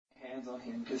on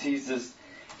him, because he's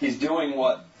doing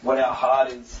what our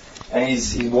heart is, and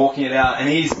he's walking it out, and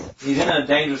he's in a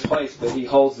dangerous place, but he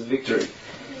holds the victory.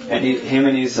 And him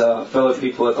and his fellow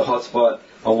people at the hotspot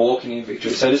are walking in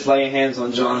victory. So just lay your hands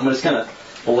on John. I'm just going to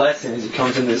bless him as he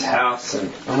comes into this house, and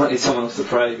I might need someone else to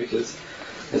pray because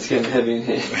it's getting heavy in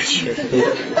here.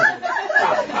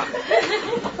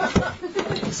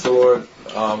 So Lord,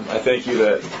 I thank you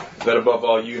that above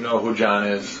all you know who John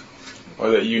is,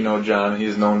 or that you know John and he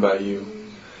is known by you.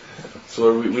 So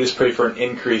Lord, we just pray for an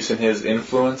increase in his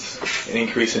influence, an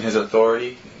increase in his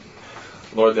authority.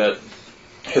 Lord, that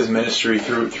his ministry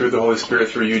through the Holy Spirit,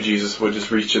 through you, Jesus, would just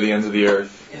reach to the ends of the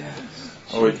earth.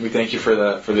 Lord, we thank you for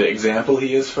the example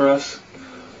he is for us.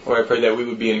 Lord, I pray that we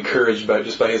would be encouraged by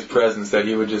his presence, that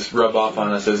he would just rub off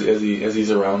on us as he's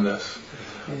around us.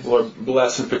 Lord,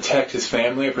 bless and protect his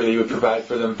family. I pray that you would provide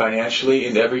for them financially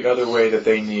in every other way that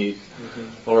they need.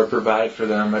 Lord, provide for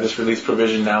them. I just release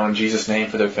provision now in Jesus' name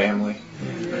for their family.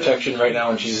 Protection right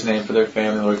now in Jesus' name for their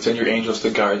family. Lord, send your angels to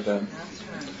guard them.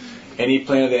 Any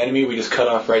plan of the enemy, we just cut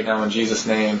off right now in Jesus'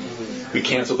 name. We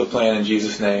cancel the plan in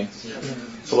Jesus' name.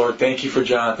 So Lord, thank you for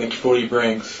John. Thank you for what he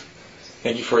brings.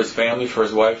 Thank you for his family, for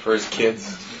his wife, for his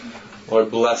kids. Lord,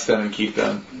 bless them and keep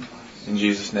them. In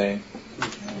Jesus' name.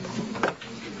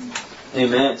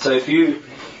 Amen. So if you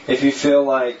feel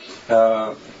like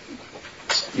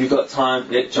you've got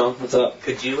time, yeah, John, what's up?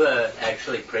 Could you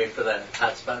actually pray for that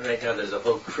hotspot right now? There's a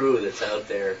whole crew that's out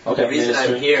there. Okay, the reason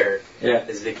ministry. I'm here Yeah.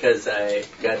 is because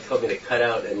God told me to cut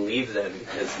out and leave them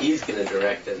because He's going to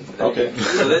direct them. Okay.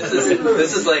 So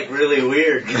this is like really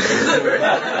weird.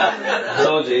 I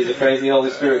told you, he's a crazy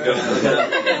Holy Spirit going.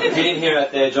 If you didn't hear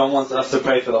out there, John wants us to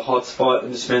pray for the hotspot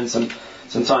and to spend some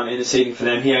time interceding for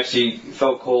them. He actually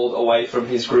felt called away from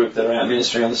his group that are out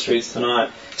ministering on the streets tonight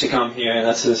to come here, and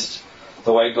that's just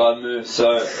the way God moves.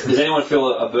 So, does anyone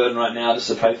feel a burden right now just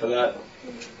to pray for that?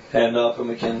 Hand up, and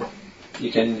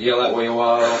you can yell out where you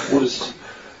are. Or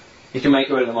you can make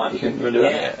it over the mic. You can do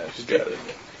that. Yeah, just got it.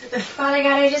 Father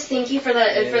God, I just thank you for the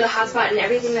hotspot and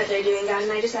everything that they're doing, God,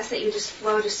 and I just ask that you just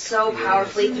flow just so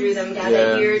powerfully through them, God,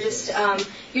 that you're just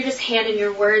handing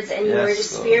your words and your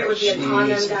just spirit would be upon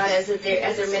them, God, as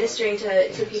they're ministering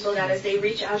to people, God, as they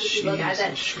reach out to people, God,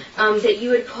 that you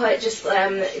would put just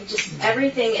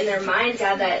everything in their minds,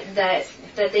 God, that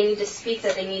they need to speak,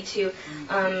 that they need to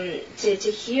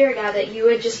hear, God, that you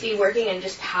would just be working in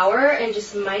just power and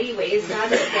just mighty ways, God,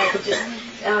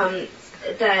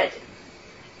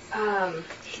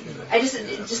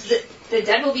 the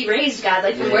dead will be raised, God,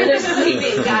 like from where they're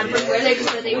sleeping, God, from where they're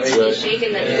just, that they would just be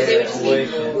shaken, that they would just be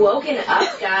woken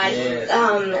up, God,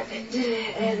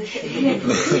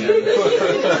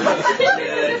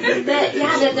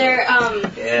 that their,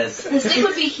 the sick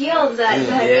would be healed,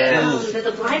 that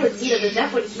the blind would see, that the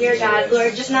deaf would hear, God,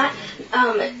 Lord, just not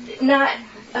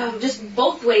just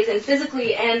both ways, and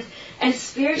physically and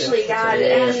spiritually, God,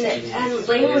 and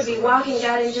lame would be walking,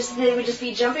 God, and they would just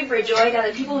be jumping for joy, God,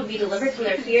 that people would be delivered from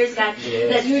their fears, God,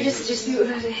 that you would just be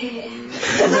that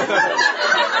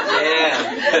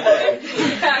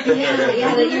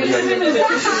you would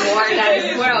just more,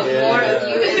 God, more of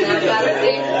you in them, God,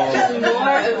 just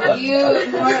more of you,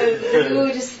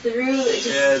 just through,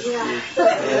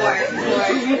 more.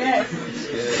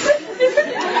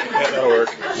 That'll work.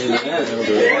 That'll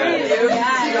do it.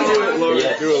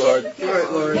 Do it, Lord. Do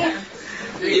it, Lord.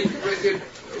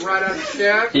 Write out a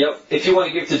check. Yep. If you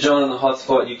want to give to John on the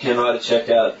hotspot, you can write a check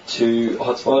out to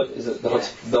hotspot. Is it the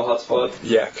hotspot?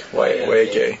 Yak.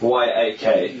 Y-A-K.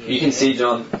 Y-A-K. You can see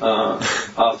John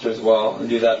after as well and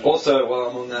do that. Also, while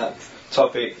I'm on that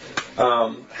topic,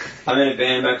 I'm in a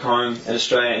band back home in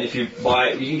Australia, and if you buy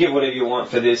it, you can give whatever you want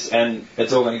for this, and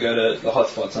it's all going to go to the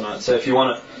hotspot tonight. So if you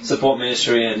want to support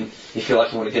ministry and you feel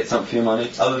like you want to get something for your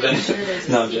money, other than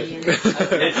no, I'm joking.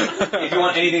 If you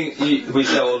want anything we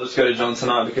sell, we'll just go to John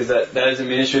tonight, because that is a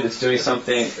ministry that's doing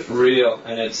something real,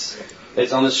 and it's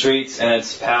on the streets, and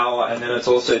it's power, and then it's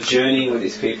also journeying with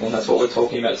these people, and that's what we're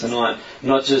talking about tonight.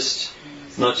 Not just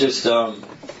encountering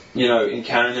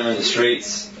them in the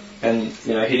streets and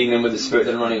hitting them with the Spirit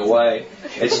and running away.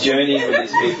 It's journeying with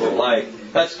these people. Like,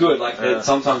 that's good. Like,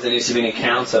 sometimes there needs to be an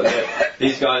encounter, but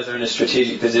these guys are in a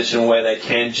strategic position where they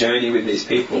can journey with these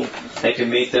people. They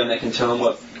can meet them. They can tell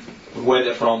them where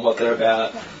they're from, what they're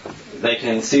about. They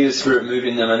can see the Spirit move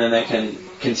in them, and then they can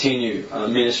continue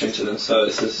ministering to them. So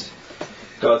it's just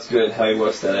God's good how He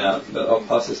works that out. But I'll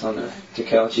pass this on to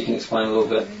Cal, and she can explain a little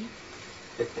bit.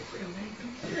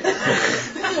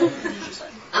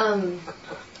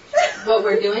 What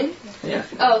we're doing? Yeah.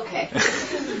 Oh, okay.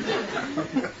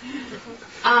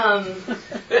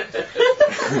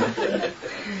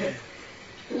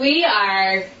 We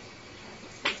are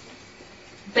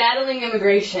battling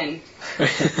immigration.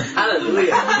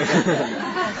 Hallelujah.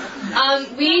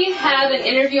 We have an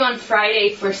interview on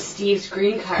Friday for Steve's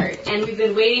green card, and we've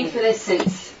been waiting for this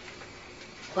since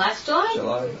last July?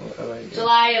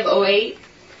 July of 2008.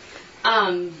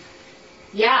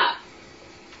 Yeah.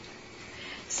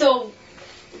 So,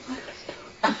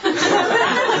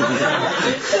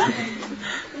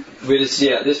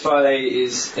 this Friday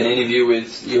is an interview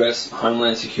with U.S.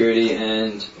 Homeland Security,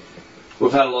 and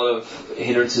we've had a lot of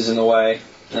hindrances in the way,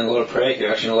 and a lot of prayer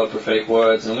here, actually, a lot of prophetic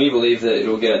words, and we believe that it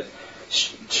will get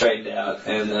straightened out,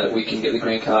 and that we can get the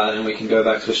green card, and we can go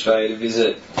back to Australia to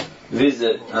visit.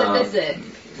 Visit.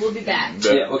 We'll be back.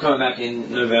 Yeah, we're coming back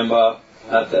in November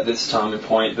at this time and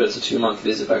point, but it's a 2-month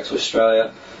visit back to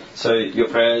Australia. So your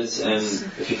prayers, and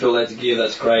if you feel led to give,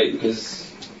 that's great,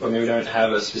 because we don't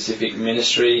have a specific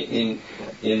ministry in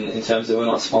terms of we're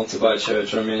not sponsored by a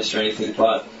church or a ministry or anything,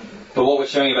 but what we're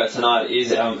sharing about tonight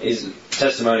is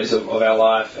testimonies of our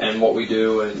life and what we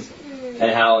do, and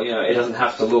how it doesn't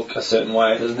have to look a certain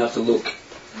way, it doesn't have to look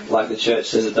like the church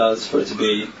says it does for it to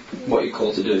be what you're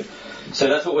called to do. So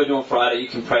that's what we're doing Friday. You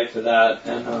can pray for that,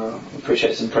 and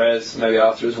appreciate some prayers maybe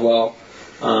after as well.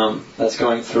 That's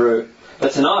going through.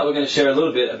 But tonight we're going to share a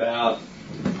little bit about,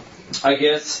 I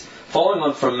guess, following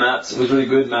on from Matt's. It was really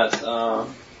good, Matt.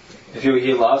 If you were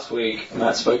here last week,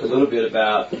 Matt spoke a little bit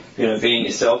about being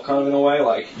yourself, kind of in a way.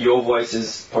 Like your voice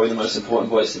is probably the most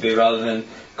important voice to be, rather than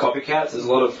copycats. There's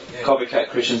a lot of copycat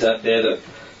Christians out there that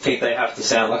think they have to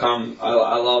sound like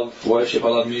I love worship. I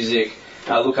love music.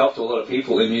 I look up to a lot of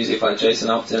people in music, like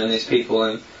Jason Upton and these people.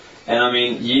 And I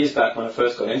mean, years back when I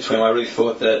first got into him, I really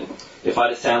thought that if I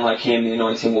just sound like him, the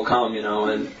anointing will come,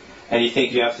 and you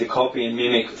think you have to copy and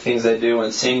mimic things they do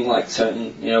and sing like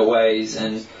certain, ways,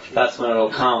 and that's when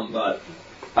it'll come. But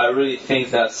I really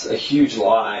think that's a huge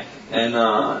lie. And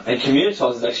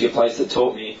Communitas is actually a place that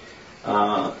taught me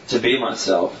to be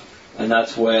myself, and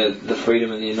that's where the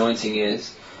freedom and the anointing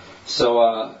is. So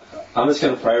I'm just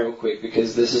going to pray real quick,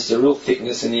 because there's just a real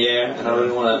thickness in the air, and I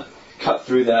really want to cut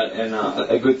through that, and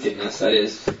a good thickness, that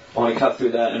is. I want to cut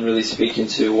through that and really speak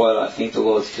into what I think the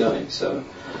Lord's doing. So,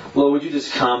 Lord, would you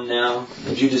just come now?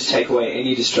 Would you just take away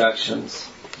any distractions?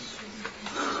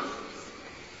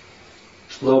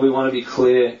 Lord, we want to be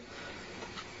clear,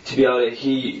 to be able to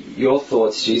hear your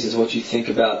thoughts, Jesus, what you think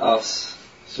about us.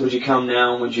 So would you come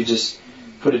now, and would you just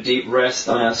put a deep rest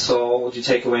on our soul? Would you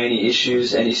take away any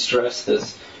issues, any stress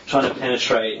that's trying to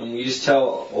penetrate, and you just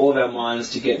tell all of our minds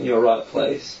to get in your right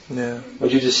place? Yeah.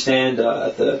 Would you just stand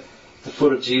at the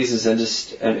foot of Jesus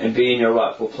and be in your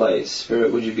rightful place?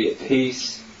 Spirit, would you be at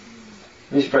peace?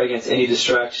 We just pray against any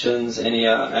distractions, any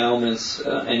ailments,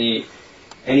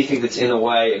 anything that's in the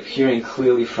way of hearing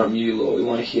clearly from you, Lord. We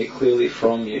want to hear clearly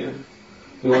from you.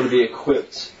 We want to be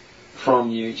equipped from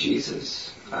you,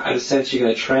 Jesus. I just sense you're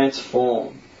going to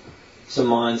transform some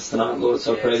minds tonight, Lord.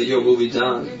 So I pray that your will be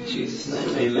done. In Jesus'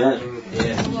 name, amen.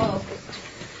 Yeah. Whoa.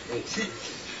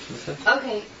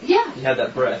 Okay, yeah. You had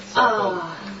that breath.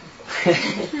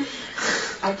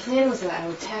 Our plan was that I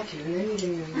would tap you, and then you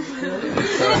didn't even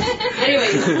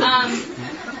Anyways,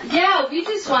 we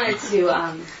just wanted to,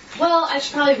 I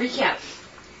should probably recap.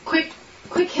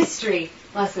 Quick history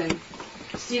lesson.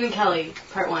 Stephen Kelly,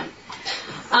 part 1.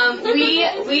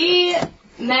 We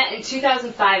met in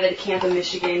 2005 at a camp in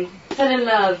Michigan, fell in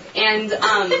love, and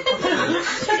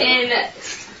in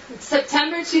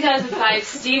September 2005,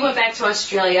 Steve went back to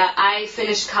Australia. I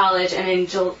finished college, and in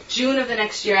June of the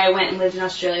next year, I went and lived in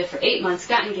Australia for 8 months,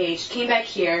 got engaged, came back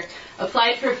here,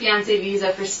 applied for a fiancé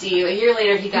visa for Steve. A year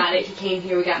later, he got it. He came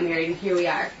here, we got married, and here we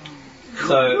are.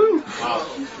 So,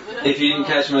 if you didn't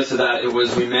catch most of that, it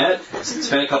was we met,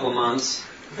 spent a couple of months,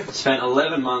 spent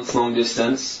 11 months long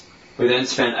distance. We then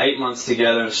spent 8 months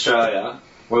together in Australia,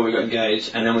 where we got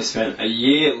engaged, and then we spent a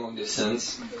year long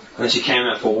distance, and then she came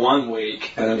out for 1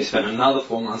 week, and then we spent another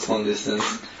 4 months long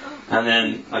distance, and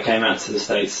then I came out to the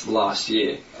States last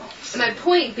year. My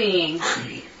point being...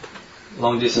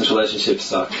 long distance relationships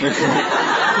suck. No,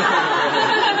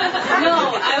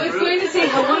 I was going to say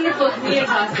how wonderful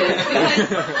Communitas is,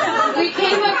 because we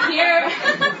came up here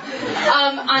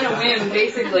on a whim,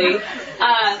 basically.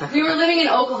 We were living in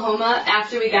Oklahoma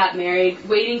after we got married,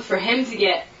 waiting for him to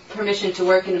get permission to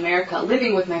work in America,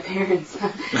 living with my parents,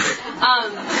 and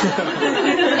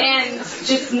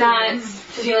just not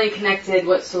feeling connected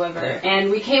whatsoever.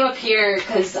 And we came up here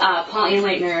because Paul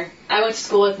Anleitner, I went to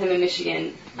school with him in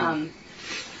Michigan,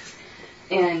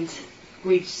 and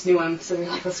we just knew him, so we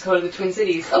were like, let's go to the Twin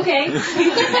Cities. Okay.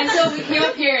 And so we came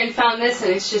up here and found this,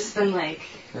 and it's just been like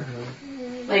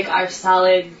our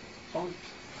solid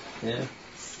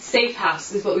safe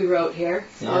house is what we wrote here,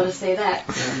 so I'll just say that.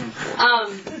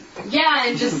 Yeah,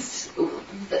 and just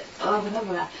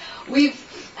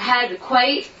we've had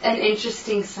quite an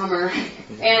interesting summer,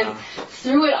 and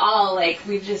through it all, like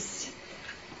we just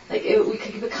we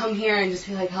could come here and just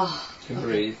be like, oh, To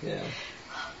breathe, yeah.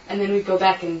 and then we'd go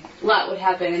back and a lot would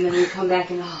happen, and then we'd come back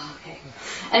and okay,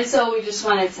 and so we just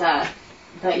wanted to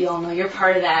let you all know you're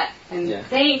part of that, and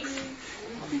thanks.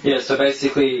 Yeah, so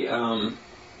basically,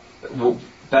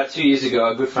 about 2 years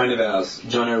ago, a good friend of ours,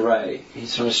 John O'Ray,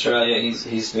 he's from Australia,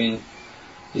 he's been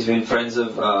friends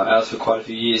of ours for quite a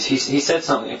few years. He said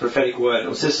something, a prophetic word. It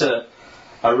was just a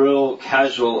real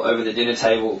casual, over the dinner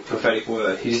table prophetic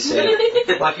word. He just said,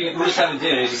 like, we're just having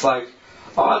dinner, he's just like,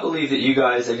 oh, I believe that you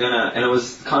guys are gonna, and it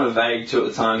was kind of vague too at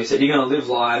the time, he said, you're gonna live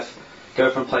life, go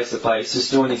from place to place,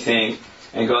 just do anything,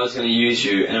 and God's going to use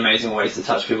you in amazing ways to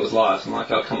touch people's lives. I'm like,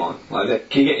 oh, come on. Like,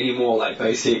 can you get any more, like,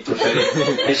 basic prophetic?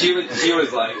 And she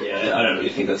was like, yeah, I don't really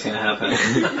think that's going to happen.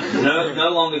 No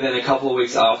longer than a couple of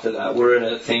weeks after that, we're at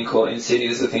a thing in Sydney,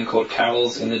 there's a thing called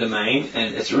Carols in the Domain,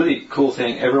 and it's a really cool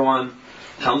thing. Everyone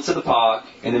comes to the park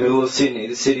in the middle of Sydney,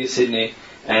 the city of Sydney,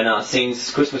 and sings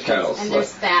Christmas carols. And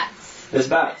there's bats. There's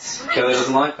bats. Kelly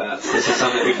doesn't like bats. This is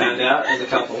something we found out as a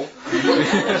couple. She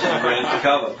ran for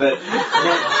cover. But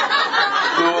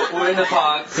we're in the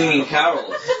park singing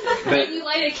carols. But you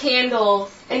light a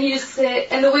candle and you just sit,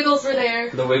 and the Wiggles were there.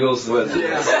 The Wiggles were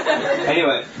there.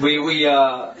 Anyway, we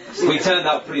turned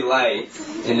up pretty late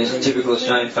in this typical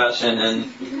Australian fashion,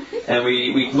 and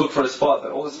we looked for a spot,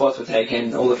 but all the spots were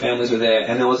taken, all the families were there,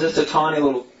 and there was just a tiny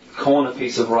little corner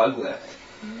piece of rug left.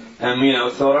 And we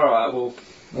thought, all right,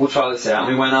 we'll try this out.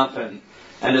 And we went up and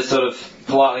just sort of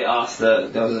politely asked there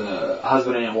was a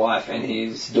husband and a wife and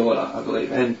his daughter, I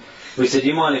believe. And we said, do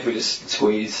you mind if we just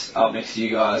squeeze up next to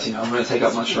you guys? I'm going to take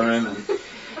up much room. And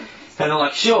they're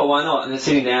like, sure, why not? And they're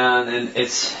sitting down, and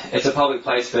it's a public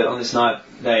place, but on this night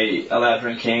they allow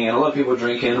drinking, and a lot of people are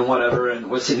drinking and whatever,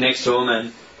 and we're sitting next to them,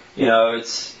 and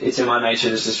it's in my nature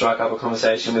just to strike up a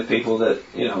conversation with people that,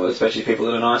 especially people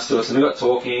that are nice to us. And we got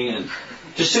talking, and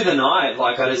just through the night,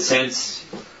 like, I just sensed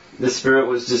the Spirit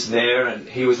was just there, and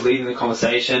He was leading the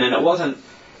conversation, and it wasn't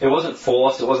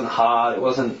forced, it wasn't hard, it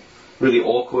wasn't really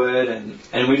awkward,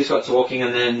 and we just got talking,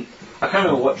 and then I can't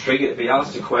remember what triggered it, but he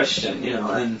asked a question,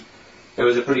 and it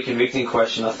was a pretty convicting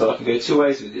question. I thought I could go two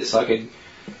ways with this. I could,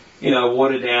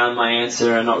 water down my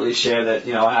answer and not really share that,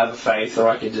 I have a faith, or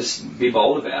I could just be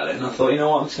bold about it. And I thought,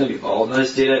 I'm just going to be bold, and I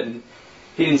just did it, and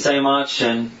he didn't say much,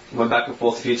 and went back and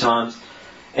forth a few times.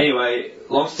 Anyway,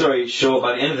 long story short,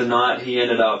 by the end of the night, he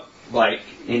ended up, like,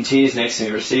 in tears next to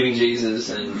me, receiving Jesus,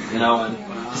 and, and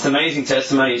just amazing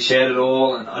testimony. He shared it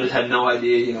all, and I just had no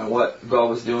idea, what God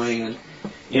was doing, and,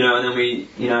 and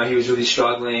then he was really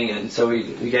struggling, and so we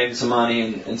gave him some money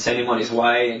and sent him on his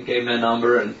way, and gave him a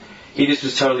number, and he just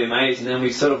was totally amazed, and then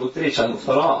we sort of looked at each other and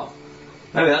thought, oh,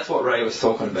 maybe that's what Ray was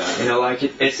talking about,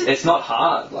 it's not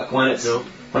hard, like, when it's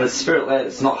Spirit-led,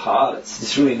 it's not hard,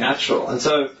 it's really natural, and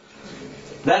so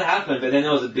that happened, but then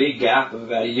there was a big gap of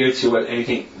about a year or two where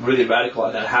anything really radical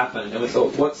like that happened, and we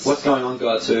thought, what's going on,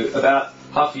 God? So about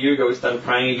half a year ago, we started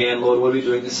praying again. Lord, what are we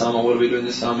doing this summer? What are we doing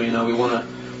this summer? We want to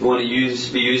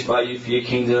be used by you for your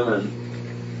kingdom, and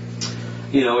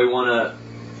we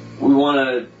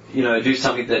want to do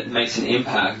something that makes an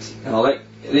impact. And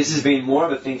this has been more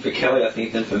of a thing for Kelly, I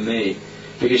think, than for me,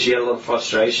 because she had a lot of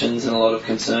frustrations and a lot of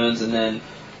concerns, and then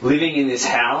living in this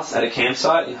house at a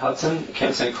campsite in Hudson,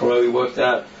 Camp St. Croix, we worked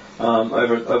at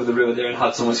over the river there in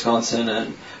Hudson, Wisconsin,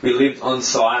 and we lived on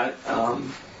site,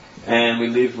 and we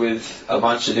lived with a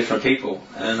bunch of different people.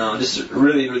 And just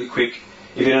really, really quick,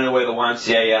 if you don't know where the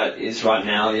YMCA is right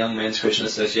now, the Young Men's Christian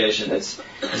Association, it's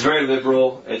very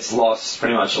liberal. It's lost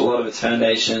pretty much a lot of its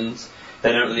foundations.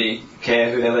 They don't really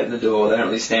care who they let in the door. They don't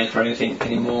really stand for anything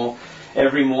anymore.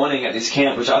 Every morning at this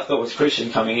camp, which I thought was Christian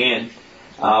coming in,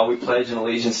 we pledge an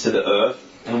allegiance to the earth,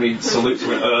 and we salute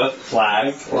to an earth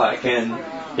flag,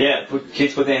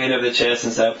 kids put their hand over their chest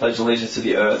and say, I pledge allegiance to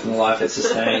the earth and the life it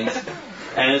sustains.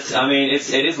 And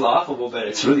it is laughable, but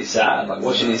it's really sad, like,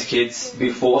 watching these kids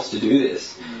be forced to do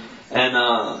this. And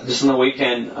just on the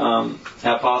weekend,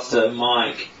 our pastor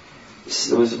Mike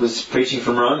was preaching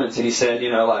from Romans, and he said,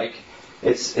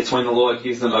 it's when the Lord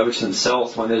gives them over to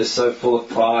themselves, when they're just so full of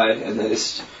pride, and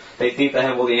they think they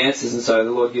have all the answers, and so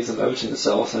the Lord gives them over to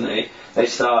themselves, and they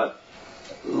start,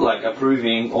 like,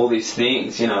 approving all these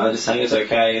things, just saying it's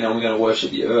okay, we're going to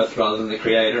worship the earth rather than the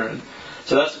Creator. And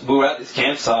so we were at this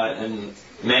campsite, and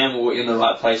man, we were in the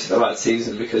right place at the right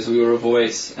season, because we were a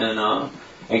voice, and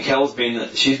Kel's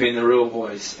she's been the real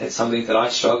voice. It's something that I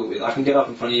struggle with. I can get up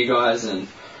in front of you guys, and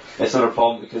it's not a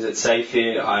problem because it's safe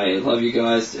here. I love you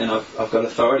guys, and I've got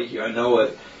authority here. I know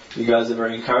it. You guys are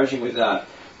very encouraging with that.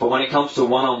 But when it comes to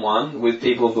one-on-one with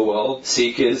people of the world,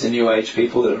 seekers and New Age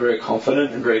people that are very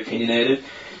confident and very opinionated,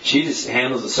 she just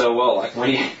handles it so well. Like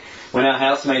when our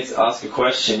housemates ask a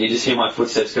question, you just hear my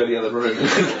footsteps go to the other room.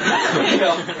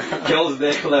 Kel's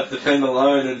there left to fend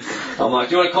alone, and I'm like,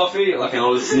 "Do you want a coffee?" Like, and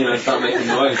I'll just start making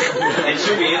noise. And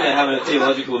she'll be in there having a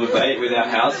theological debate with our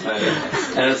housemate,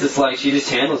 and it's just like she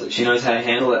just handles it. She knows how to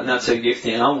handle it, and that's her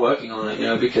gifting. And I'm working on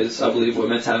it, because I believe we're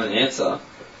meant to have an answer.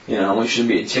 And we shouldn't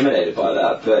be intimidated by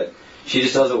that, but she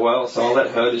just does it well. So I'll let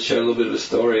her just share a little bit of a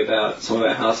story about some of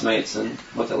our housemates and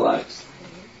what they're like.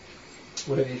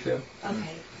 Whatever you feel.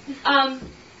 Okay.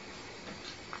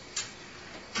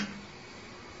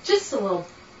 Just a little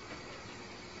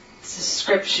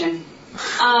description.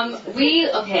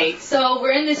 So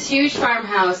we're in this huge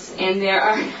farmhouse, and there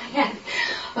are,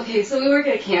 so we work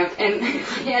at a camp, and I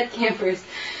had campers.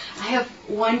 I have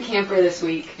one camper this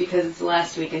week because it's the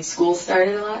last week and school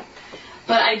started a lot.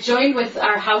 But I joined with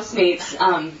our housemates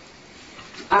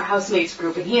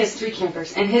group, and he has 3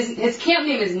 campers, and his camp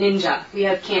name is Ninja. We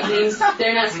have camp names.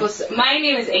 They're not supposed to. My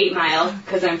name is 8 Mile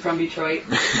because I'm from Detroit.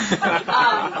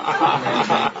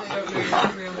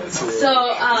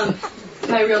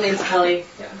 My real name's Kelly.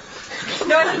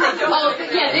 No, I think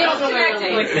they don't. They don't know my real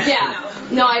name. Yeah.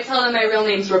 No, I tell them my real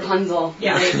name's Rapunzel.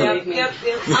 Yeah. They believe me. Yep.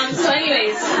 So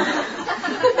anyways,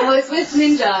 I was with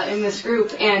Ninja in this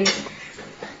group, and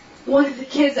one of the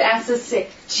kids asked us, "Do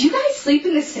you guys sleep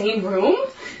in the same room?"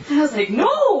 And I was like,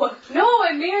 No,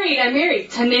 I'm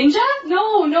married. To Ninja?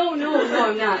 No,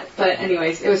 I'm not. But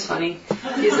anyways, it was funny.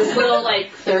 He's this little,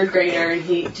 3rd grader, and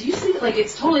do you sleep,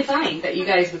 it's totally fine that you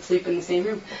guys would sleep in the same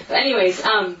room. But anyways,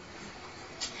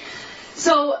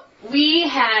 so we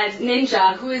had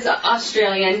Ninja, who is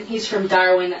Australian. He's from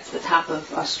Darwin, that's the top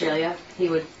of Australia. He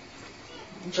would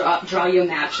draw you a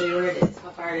map, show you where it is, how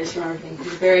far it is from everything.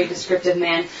 He's a very descriptive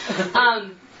man.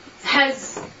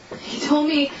 He told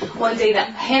me one day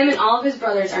that him and all of his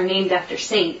brothers are named after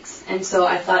saints, and so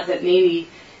I thought that maybe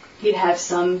he'd have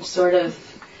some sort of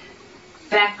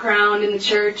background in the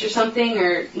church or something,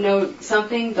 or know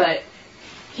something, but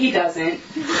he doesn't.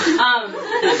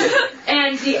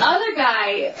 And the other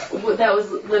guy that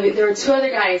was living, there were 2 other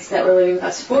guys that were living with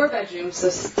us, 4 bedrooms, so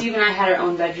Steve and I had our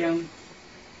own bedroom,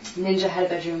 Ninja had a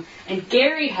bedroom, and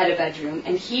Gary had a bedroom,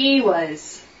 and he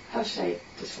was, how should I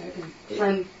describe him?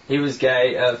 He was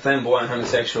gay, flamboyant,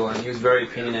 homosexual, and he was very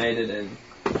opinionated and...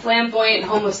 Flamboyant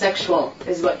homosexual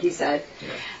is what he said.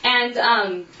 Yeah.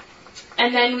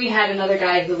 And then we had another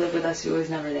guy who lived with us who was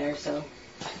never there, so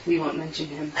we won't mention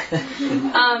him.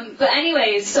 But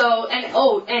anyways,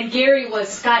 and Gary was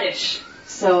Scottish.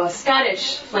 So a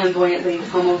Scottish flamboyantly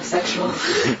homosexual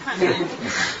man.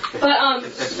 But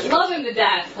love him to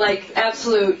death,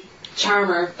 absolute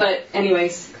charmer. But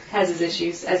anyways, has his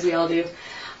issues, as we all do.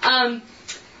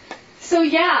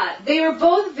 They were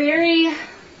both very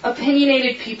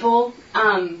opinionated people.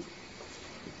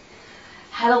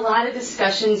 Had a lot of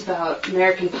discussions about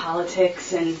American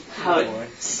politics and how it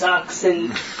sucks,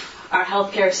 and our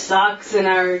healthcare sucks, and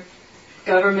our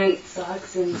government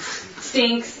sucks and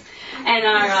stinks, and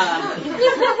our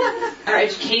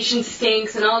education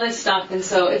stinks, and all this stuff. And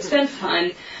so it's been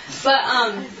fun. But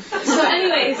so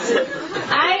anyways,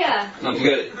 Don't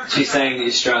forget, she's saying the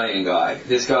Australian guy.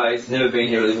 This guy's never been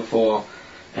here really before,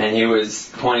 and he was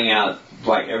pointing out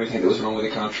everything that was wrong with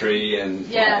the country, and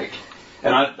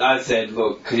and I said,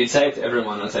 look, because he'd say it to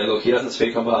everyone, I'd say, look, he doesn't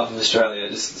speak on behalf of Australia,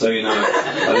 just so you know.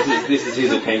 This is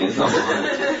his opinion, it's not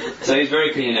mine. So he's very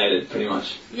opinionated, pretty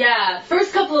much. Yeah,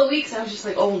 first couple of weeks I was just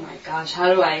like, oh my gosh,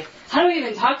 how do I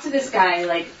even talk to this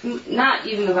guy? Not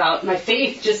even about my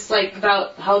faith, just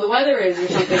about how the weather is or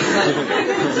something.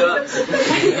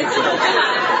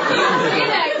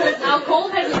 How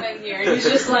cold has it been here? And he's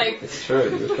just it's true,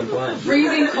 he was complaining.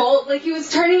 Freezing cold. He was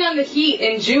turning on the heat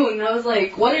in June. And I was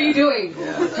like, what are you doing?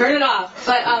 Yeah. Turn it off.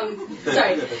 But,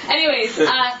 sorry. Anyways,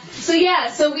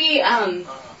 so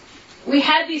we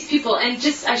had these people, and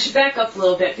I should back up a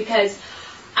little bit, because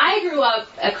I grew up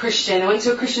a Christian. I went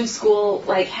to a Christian school,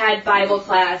 had Bible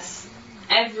class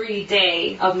every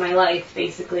day of my life,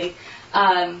 basically,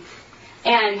 and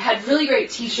had really great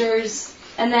teachers.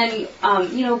 And then,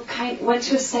 went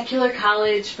to a secular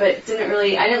college, but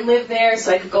I didn't live there,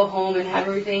 so I could go home and have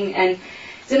everything, and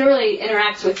didn't really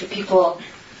interact with the people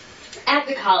at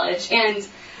the college. And,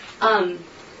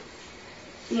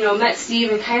 met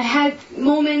Steve and kind of had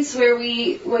moments where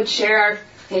we would share our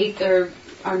faith or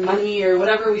our money or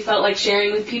whatever we felt like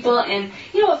sharing with people, and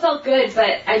it felt good,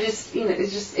 but I just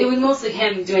it was mostly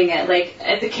him doing it.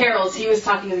 At the carols, he was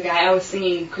talking to the guy, I was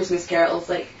singing Christmas carols,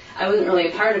 I wasn't really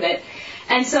a part of it.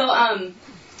 And so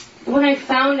when I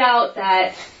found out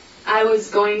that I was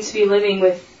going to be living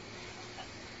with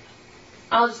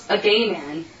a gay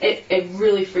man, it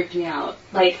really freaked me out.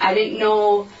 Like, I didn't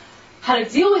know how to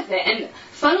deal with it. And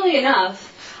funnily enough,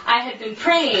 I had been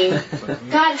praying,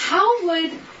 God, how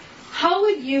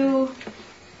would you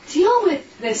deal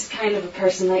with this kind of a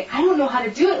person? Like, I don't know how to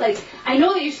do it. Like, I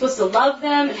know that you're supposed to love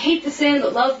them and hate the sin,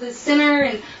 but love the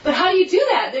sinner. But how do you do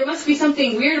that? There must be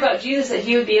something weird about Jesus that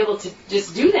he would be able to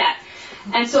just do that.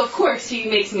 And so, of course, he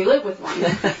makes me live with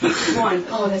one.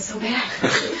 Oh, that's so bad.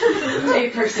 A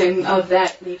person of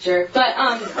that nature. But,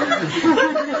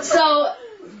 so,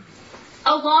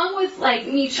 along with, like,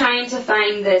 me trying to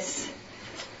find this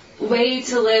way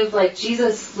to live like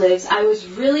Jesus lives, I was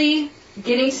really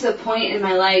getting to the point in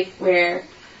my life where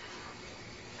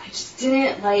I just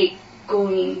didn't like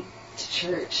going to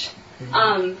church.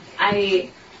 I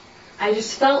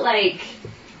just felt like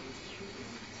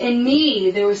in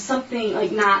me there was something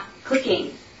like not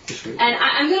clicking. And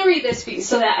I'm going to read this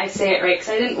so that I say it right, because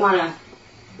I didn't want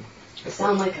to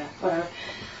sound like a whatever.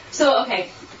 So, okay.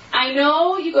 I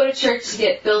know you go to church to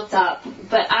get built up,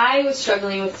 but I was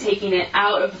struggling with taking it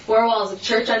out of the four walls of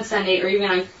church on Sunday or even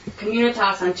on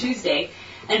Communitas on Tuesday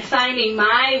and finding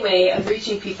my way of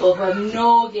reaching people who have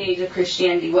no gauge of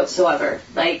Christianity whatsoever.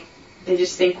 Like, they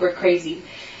just think we're crazy.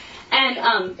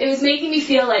 And it was making me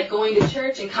feel like going to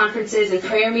church and conferences and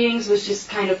prayer meetings was just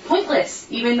kind of pointless,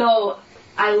 even though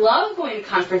I love going to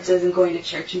conferences and going to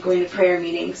church and going to prayer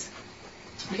meetings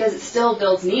because it still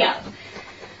builds me up.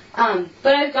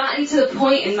 But I've gotten to the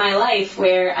point in my life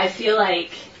where I feel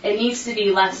like it needs to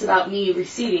be less about me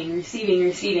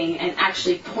receiving, and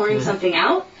actually pouring something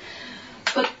out.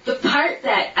 But the part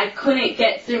that I couldn't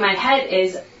get through my head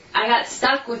is I got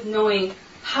stuck with knowing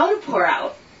how to pour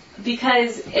out.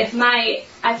 Because I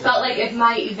felt like if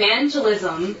my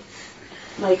evangelism,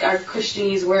 like our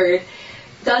Christianese word,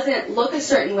 doesn't look a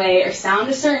certain way or sound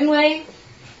a certain way,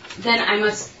 then I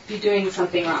must be doing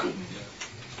something wrong.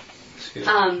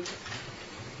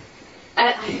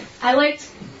 I liked,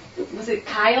 was it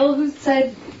Kyle who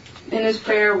said in his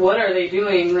prayer, what are they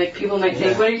doing? Like, people might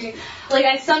think, what are you doing? Like,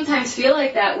 I sometimes feel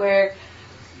like that where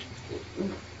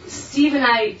Steve and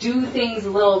I do things a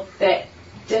little bit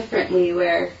differently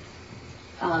where,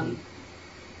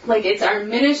 like, it's our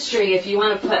ministry if you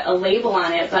want to put a label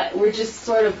on it, but we're just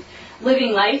sort of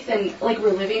living life and, like,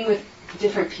 we're living with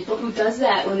different people. Who does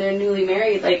that when they're newly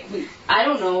married? Like, I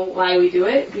don't know why we do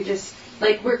it. We just,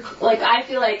 like, I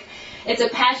feel like it's a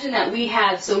passion that we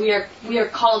have, so we are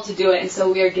called to do it, and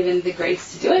so we are given the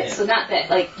grace to do it. Yeah. So not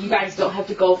that, like, you guys don't have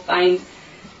to go find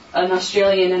an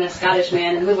Australian and a Scottish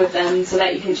man and live with them so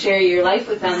that you can share your life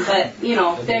with them, but, you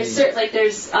know, there's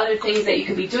other things that you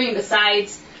could be doing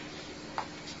besides,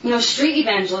 you know, street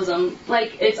evangelism.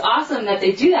 Like, it's awesome that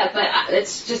they do that, but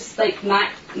it's just, like,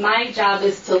 my job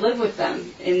is to live with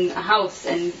them in a house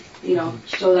and, you know,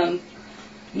 show them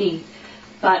me.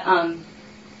 But,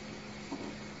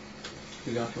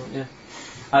 yeah.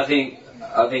 I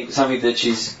think something that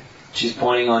she's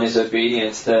pointing on is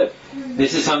obedience, that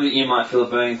this is something that you might feel a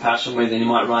burning passion with, and you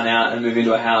might run out and move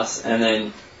into a house, and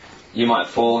then you might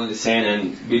fall into sin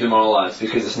and be demoralized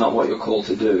because it's not what you're called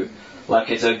to do.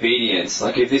 Like, it's obedience.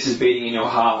 Like, if this is beating in your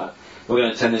heart, we're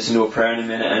going to turn this into a prayer in a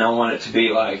minute, and I want it to be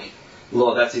like,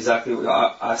 Lord, that's exactly what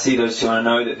I see those two, and I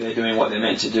know that they're doing what they're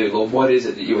meant to do. Lord, what is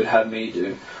it that you would have me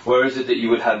do? Where is it that you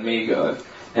would have me go?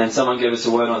 And someone gave us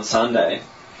a word on Sunday,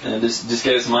 and just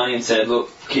gave us money and said, look,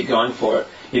 keep going for it.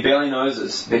 He barely knows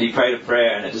us, but he prayed a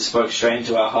prayer, and it just spoke straight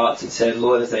into our hearts and said,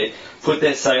 Lord, as they put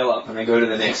their sail up and they go to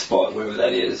the next spot, wherever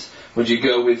that is, would you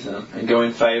go with them and go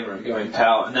in favor and go in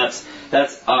power? And that's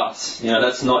us. You know,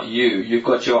 that's not you. You've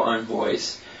got your own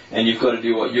voice, and you've got to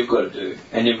do what you've got to do,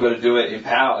 and you've got to do it in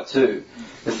power too.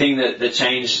 The thing that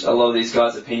changed a lot of these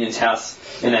guys' opinions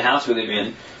in the house we live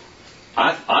in,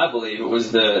 I believe it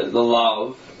was the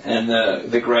love and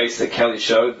the grace that Kelly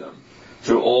showed them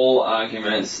through all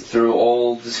arguments, through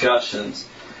all discussions.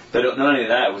 But not only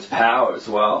that, it was power as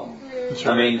well. Right.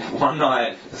 I mean, one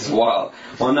night, this is wild,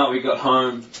 one night we got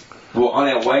home, we were on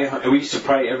our way home, and we used to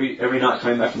pray every night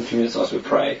coming back from the community house, we'd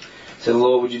pray. Say,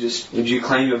 Lord, would you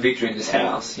claim your victory in this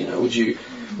house? You know, would you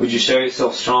show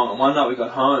yourself strong? And one night we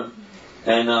got home,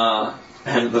 and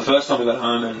the first time we got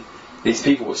home, and these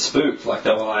people were spooked. Like, they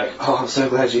were like, oh, I'm so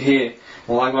glad you're here.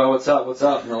 We're like, well, what's up?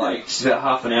 And they're like, just about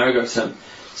half an hour ago,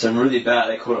 some really bad,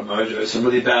 they called it mojo, some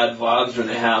really bad vibes were in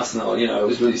the house, and you know, it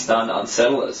was really starting to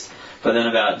unsettle us. But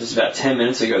then just about 10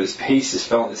 minutes ago, this peace just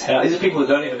fell on this house. These are people that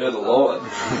don't even know the Lord.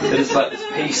 They're just like, this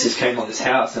peace just came on this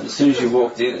house, and as soon as you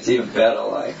walked in, it's even better.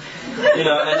 Like, you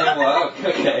know, and then we're like,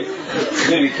 okay, you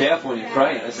gotta be careful when you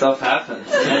pray, you know, stuff happens.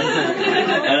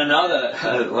 And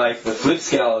another, like, the flip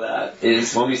scale of that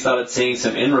is when we started seeing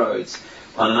some inroads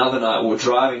on another night, we're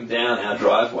driving down our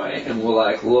driveway, and we're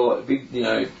like, Lord, big,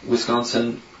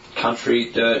 Wisconsin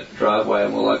country dirt driveway,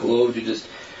 and we're like, Lord,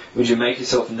 would you make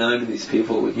yourself known to these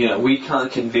people? We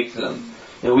can't convict them.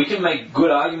 We can make good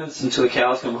arguments until the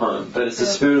cows come home, but it's the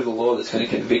Spirit of the Lord that's going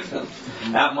to convict them.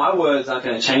 My words aren't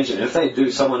going to change them. If they do,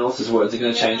 someone else's words are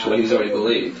going to change what he's already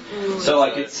believed. So,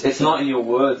 it's not in your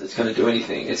words that's going to do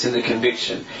anything. It's in the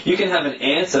conviction. You can have an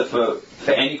answer for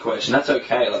any question. That's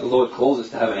okay. Like, the Lord calls us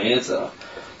to have an answer.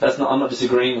 I'm not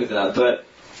disagreeing with that. But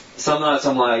some nights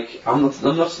I'm like, I'm not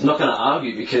going to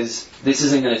argue, because this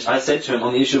isn't going to... I said to him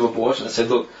on the issue of abortion, I said,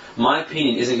 look, my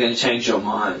opinion isn't going to change your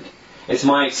mind. It's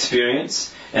my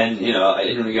experience, and, I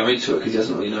didn't really go into it because he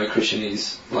doesn't really know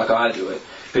Christianese like I do it.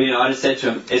 But, I just said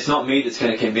to him, it's not me that's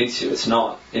going to convince you, it's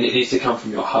not. And it needs to come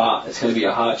from your heart. It's going to be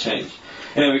a heart change.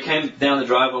 And then we came down the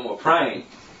drive and we were praying,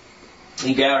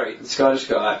 and Gary, the Scottish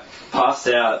guy, passed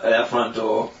out at our front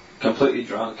door, completely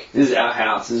drunk. This is our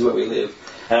house, this is where we live.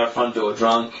 At our front door,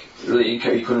 drunk, really, he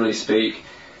couldn't really speak.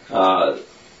 Your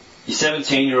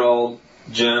 17-year-old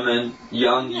German,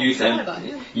 young youth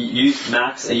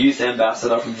Max, a youth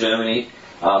ambassador from Germany,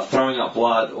 throwing up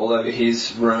blood all over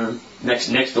his room, next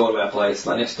door to our place,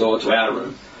 like next door to our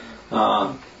room.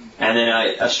 And then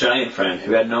an Australian friend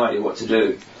who had no idea what to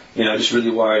do, just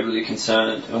really worried, really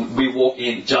concerned. And we walk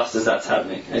in just as that's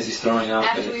happening, as he's throwing up.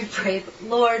 After we prayed,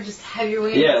 Lord, just have your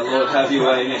way in your house. Yeah, Lord, have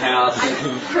your way in your house.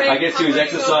 I guess he was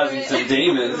exercising some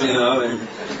demons,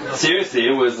 and seriously,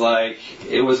 it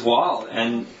was wild.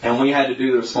 And we had to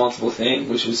do the responsible thing,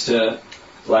 which was to,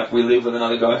 we live with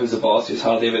another guy who's a boss who's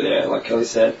hardly ever there, like Kelly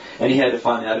said, and he had to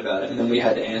find out about it, and then we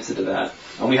had to answer to that.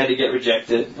 And we had to get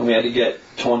rejected, and we had to get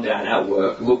torn down at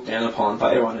work, looked down upon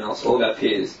by everyone else, all of our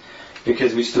peers.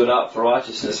 Because we stood up for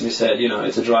righteousness and we said,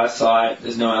 it's a dry site,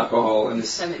 there's no alcohol, and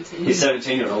his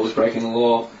 17-year-old was breaking the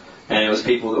law, and it was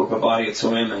people that were providing it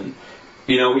to him, and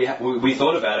we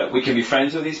thought about it. We can be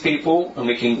friends with these people, and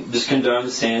we can just condone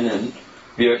the sin and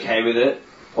be okay with it,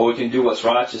 or we can do what's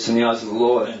righteous in the eyes of the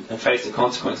Lord and face the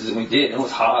consequences, and we did. And it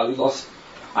was hard.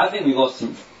 I think we lost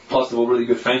some possible really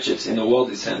good friendships in a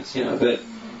worldly sense, but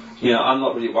I'm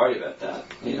not really worried about that.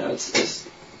 It's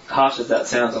harsh as that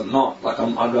sounds, I'm not.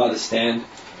 I'd rather stand,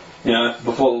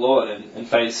 before the Lord and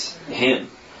face Him.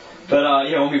 But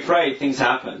when we prayed, things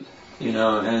happened,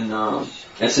 and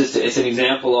it's an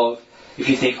example of, if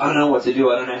you think, I don't know what to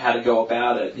do, I don't know how to go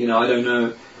about it, I don't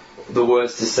know the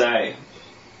words to say,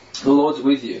 the Lord's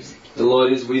with you. The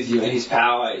Lord is with you, and His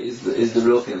power is the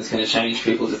real thing that's going to change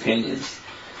people's opinions.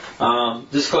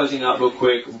 Just closing up real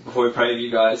quick before we pray with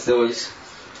you guys,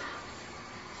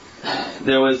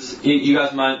 you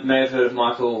guys may have heard of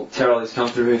Michael Terrell. He's come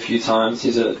through here a few times.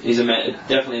 He's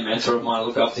definitely a mentor of mine. I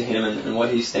look up to him and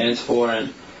what he stands for.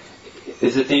 And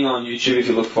there's a thing on YouTube, if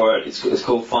you look for it, it's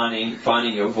called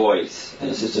Finding Your Voice. And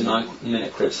it's just a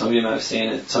 9-minute clip. Some of you may have seen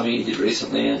it. Something he did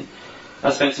recently. And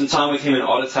I spent some time with him in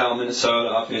Otter Tail, Minnesota,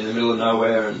 up in the middle of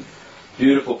nowhere, and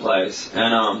beautiful place.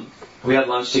 And we had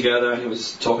lunch together, and he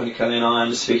was talking to Kelly and I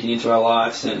and just speaking into our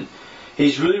lives. And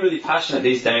he's really, really passionate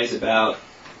these days about.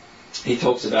 He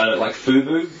talks about it like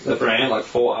FUBU, the brand, like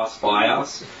for us, by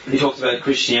us. He talks about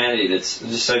Christianity that's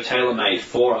just so tailor-made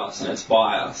for us and it's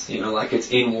by us,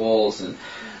 it's in walls. And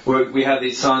we have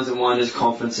these signs and wonders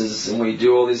conferences and we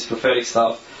do all this prophetic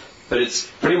stuff, but it's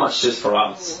pretty much just for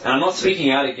us. And I'm not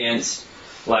speaking out against,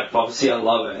 prophecy, I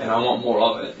love it and I want more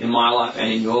of it in my life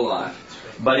and in your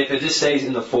life. But if it just stays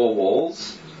in the four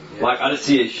walls, I just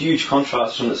see a huge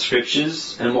contrast from the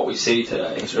scriptures and what we see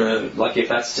today. That's right. If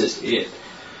that's just it.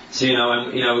 So,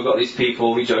 we've got these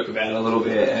people, we joke about it a little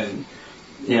bit, and,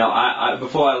 I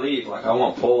before I leave, I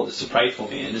want Paul just to pray for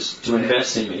me and just to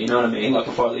invest in me, you know what I mean?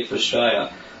 Before I leave for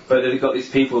Australia. But they've got these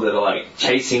people that are,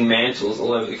 chasing mantles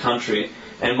all over the country.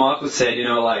 And Michael said,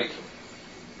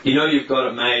 you've got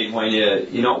it made when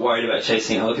you're not worried about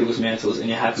chasing other people's mantles and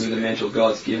you're happy with the mantle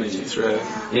God's given you. That's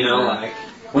right.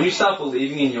 When you start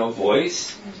believing in your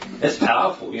voice, it's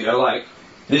powerful,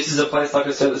 This is a place, like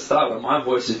I said at the start, where my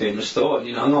voice has been restored.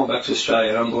 I'm going back to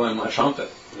Australia and I'm blowing my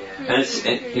trumpet. Yeah.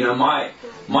 And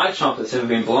my trumpet's never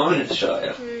been blown in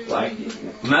Australia.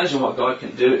 Imagine what God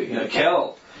can do.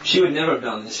 Kel, she would never have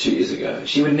done this 2 years ago.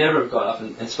 She would never have got up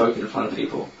and spoken in front of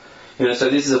people. So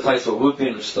this is a place where we've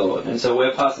been restored. And so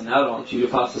we're passing that on to you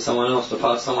to pass to someone else, to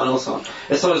pass someone else on.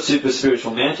 It's not a super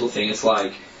spiritual mantle thing. It's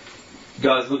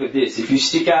guys, look at this. If you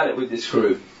stick at it with this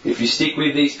group, if you stick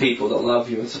with these people that love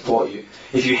you and support you,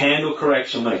 if you handle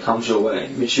correction when it comes your way,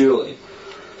 maturely,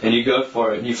 and you go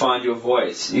for it, and you find your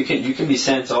voice, you can be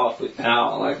sent off with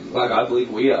power, like I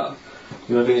believe we are.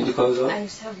 You want me to close up? I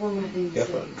just have one more thing to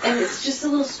say. And it's just a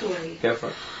little story. Go for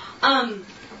it.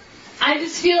 I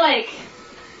just feel like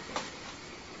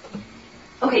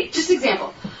okay, just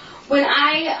example. When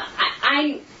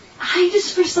I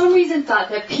just for some reason thought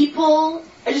that people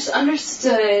just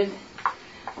understood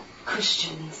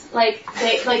Christians. Like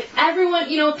everyone,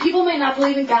 people might not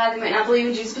believe in God, they might not believe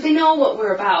in Jesus, but they know what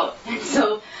we're about. And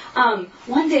so,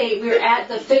 one day we were at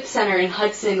the Phipps Center in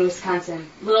Hudson, Wisconsin.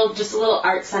 Just a little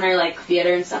art center, like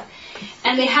theater and stuff.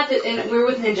 And they had and we were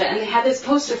with Ninja, and they had this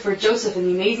poster for Joseph in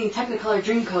the Amazing Technicolor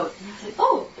Dreamcoat. And I was like,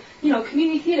 oh,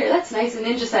 community theater, that's nice. And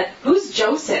Ninja said, who's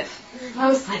Joseph? And I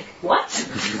was like, what?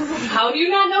 How do you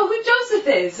not know who Joseph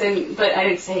is? But I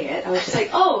didn't say it. I was just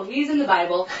like, oh, he's in the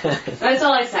Bible. That's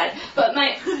all I said. But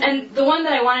and the one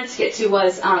that I wanted to get to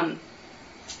was,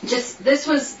 this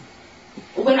was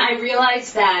when I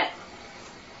realized that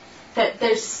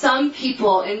there's some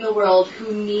people in the world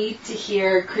who need to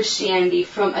hear Christianity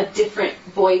from a different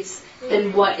voice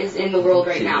than what is in the world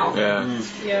right now. Yeah.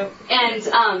 Yep.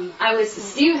 And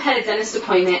Steve had a dentist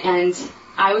appointment, and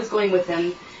I was going with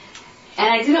him. And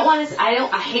I didn't want to,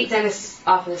 I hate dentist's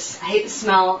office. I hate the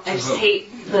smell. I just hate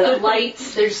the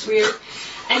lights. They're just weird.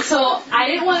 And so I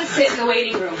didn't want to sit in the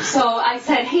waiting room. So I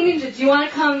said, hey Ninja, do you want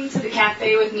to come to the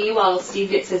cafe with me while Steve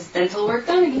gets his dental work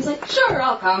done? And he's like, sure,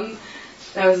 I'll come.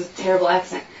 That was a terrible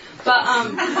accent. But,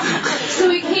 so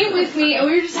he came with me, and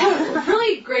we were just having a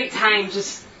really great time,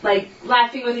 just like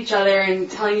laughing with each other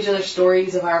and telling each other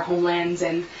stories of our homelands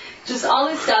and just all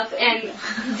this stuff. And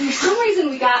for some reason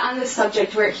we got on this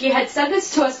subject where he had said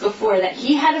this to us before, that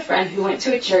he had a friend who went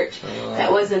to a church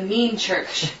that was a mean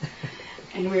church.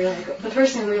 And we were like, the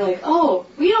first time we were like, oh,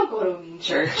 we don't go to a mean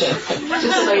church. Just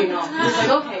so you know. I was like,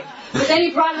 okay. But then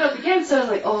he brought it up again, so I was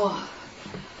like, oh,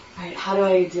 all right, how do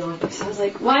I deal with this? I was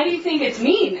like, why do you think it's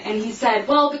mean? And he said,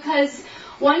 well, because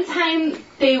one time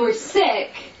they were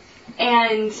sick,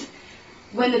 and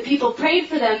when the people prayed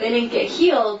for them, they didn't get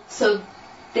healed, so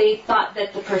they thought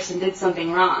that the person did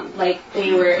something wrong, like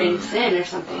they were in sin or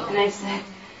something. And I said,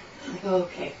 oh,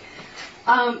 okay.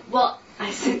 Well,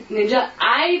 I said, Ninja,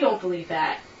 I don't believe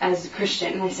that as a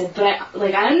Christian. And I said, but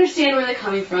I understand where they're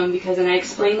coming from, because, and I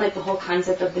explained like the whole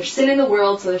concept of there's sin in the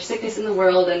world, so there's sickness in the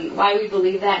world, and why we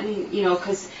believe that, and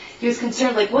because he was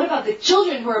concerned, like, what about the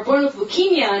children who are born with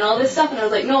leukemia and all this stuff? And I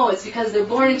was like, no, it's because they're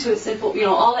born into a sinful,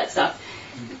 all that stuff.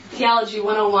 Theology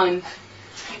 101.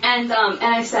 And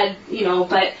I said,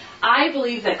 but I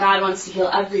believe that God wants to heal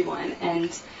everyone,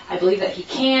 and I believe that He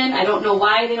can. I don't know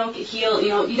why they don't get healed.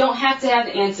 You don't have to have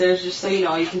the answers, just so you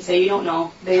know. You can say you don't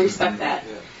know. They respect that.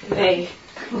 They're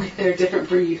a different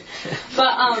breed.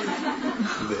 But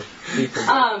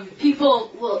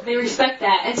people they respect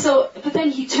that. And so, but then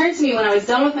he turned to me when I was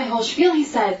done with my whole spiel. He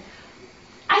said,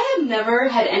 I have never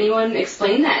had anyone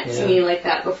explain that to me like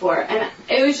that before. And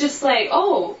it was just like,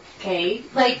 oh, okay.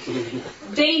 Like,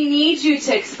 they need you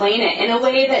to explain it in a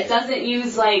way that doesn't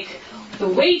use, like, the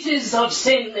wages of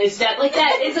sin is death. Like,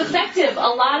 that is effective a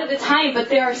lot of the time, but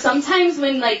there are some times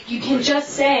when, like, you can just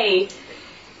say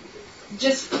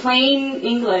just plain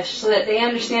English so that they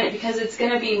understand it, because it's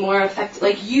going to be more effective.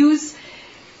 Like, use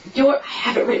your... I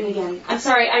have it written again. I'm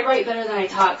sorry, I write better than I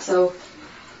talk, so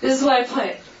this is what I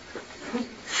put.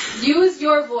 Use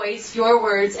your voice, your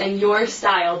words, and your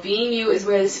style. Being you is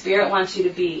where the Spirit wants you to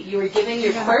be. You are given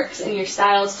your quirks and your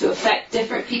styles to affect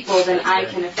different people than I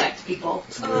can affect people.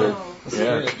 Oh.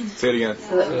 Yeah. Say it again.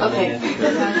 Okay.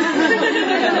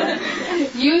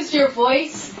 Use your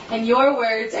voice and your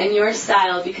words and your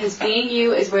style, because being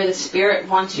you is where the Spirit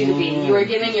wants you to be. You are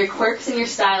given your quirks and your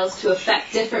styles to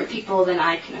affect different people than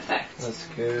I can affect. That's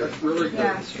good. That's really good.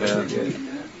 Yeah. That's really good.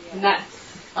 And that's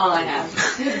all I have.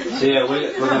 So yeah,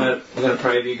 we're gonna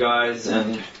pray for you guys,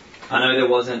 and I know there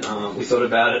wasn't. We thought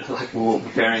about it, like we were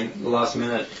preparing the last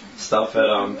minute stuff at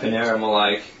Panera, and we're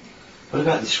like, what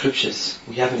about the scriptures?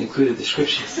 We haven't included the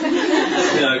scriptures.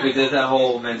 Because there's that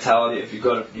whole mentality of you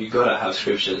gotta have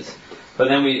scriptures. But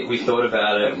then we thought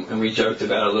about it, and we joked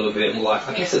about it a little bit, and we're like,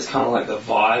 I guess it's kind of like the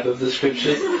vibe of the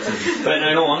scriptures. But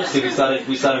in all honesty, we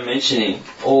started mentioning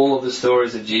all of the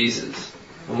stories of Jesus.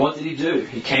 And what did He do?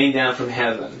 He came down from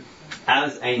heaven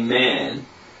as a man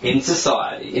in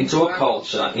society, into a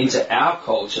culture, into our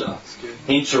culture,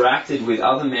 interacted with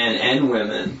other men and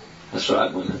women. That's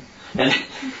right, women.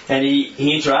 And he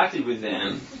interacted with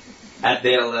them at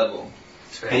their level.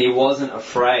 And He wasn't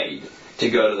afraid to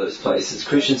go to those places.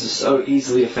 Christians are so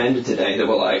easily offended today that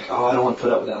we're like, oh, I don't want to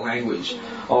put up with that language.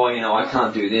 Oh, I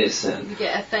can't do this. And you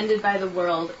get offended by the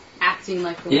world acting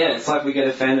like the world. Yeah, it's like we get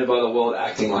offended by the world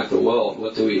acting like the world.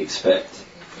 What do we expect?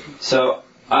 So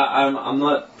I'm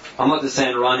not just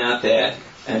saying run out there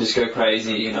and just go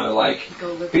crazy.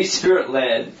 Be Spirit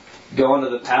led. Go under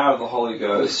the power of the Holy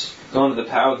Ghost. Go under the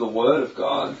power of the Word of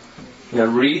God.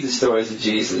 Read the stories of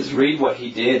Jesus. Read what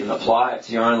He did and apply it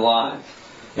to your own life.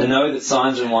 And know that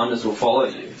signs and wonders will follow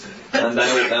you. And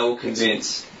they will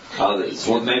convince others.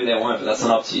 Well, maybe they won't, but that's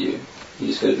not up to you. You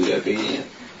just got to be obedient.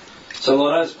 So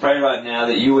Lord, I just pray right now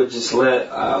that you would just let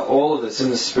all of us in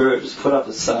the Spirit just put up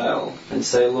a sail and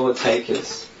say, Lord, take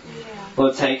us.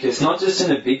 Lord, take us. Not just in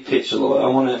the big picture, Lord.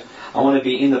 I want to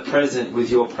be in the present with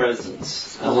your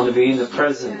presence. I want to be in the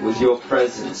present with your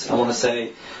presence. I want to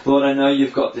say, Lord, I know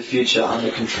you've got the future under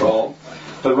control.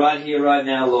 But right here, right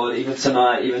now, Lord, even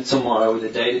tonight, even tomorrow, with the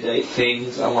day-to-day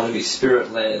things, I want to be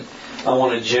Spirit-led. I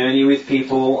want to journey with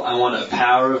people. I want to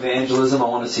power evangelism. I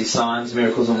want to see signs,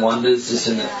 miracles, and wonders just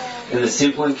in the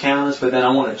simple encounters. But then I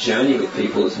want to journey with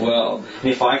people as well. And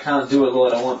if I can't do it,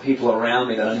 Lord, I want people around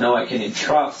me that I know I can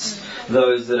entrust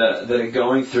those that are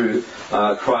going through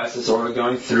crisis or are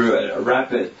going through a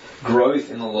rapid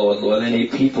growth in the Lord. They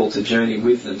need people to journey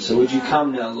with them. So would you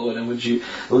come now, Lord, and would you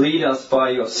lead us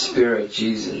by your Spirit,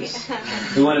 Jesus?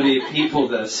 We want to be a people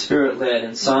that are Spirit-led,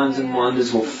 and signs and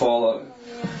wonders will follow.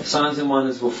 Signs and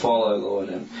wonders will follow,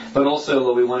 Lord. But also,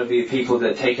 Lord, we want to be a people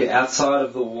that take it outside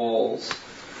of the walls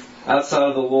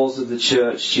of the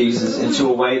church, Jesus, into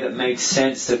a way that makes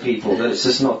sense to people. That it's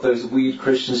just not those weird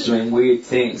Christians doing weird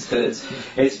things. That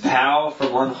it's power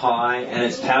from on high, and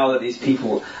it's power that these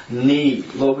people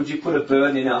need. Lord, would you put a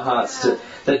burden in our hearts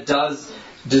that does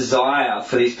desire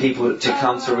for these people to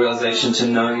come to a realization to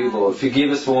know you, Lord. Forgive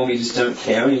us for when we just don't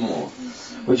care anymore.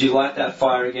 Would you light that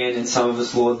fire again in some of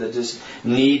us, Lord, that just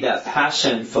need that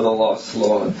passion for the lost,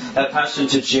 Lord. That passion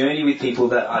to journey with people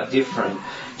that are different.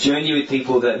 Journey with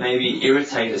people that maybe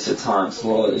irritate us at times,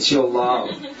 Lord. It's your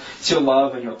love. It's your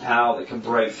love and your power that can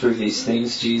break through these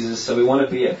things, Jesus. So we want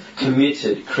to be a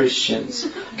committed Christians.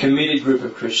 Committed group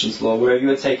of Christians, Lord. Wherever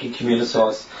you're taking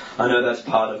Communitas, I know that's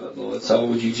part of it, Lord. So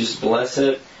would you just bless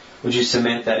it? Would you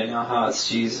cement that in our hearts,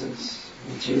 Jesus?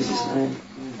 In Jesus' name.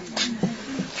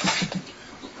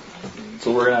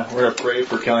 So we're gonna pray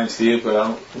for Kelly and Steve,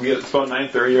 but it's about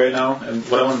 9:30 right now, and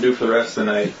what I want to do for the rest of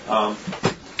the night,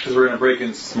 because we're gonna break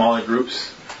in smaller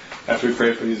groups after we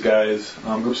pray for these guys,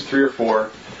 groups of 3 or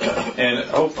 4, and I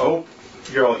hope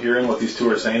you're all hearing what these two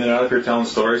are saying. They're not up here telling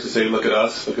stories to say, look at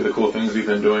us, look at the cool things we've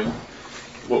been doing.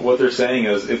 What they're saying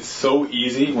is, it's so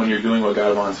easy when you're doing what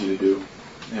God wants you to do.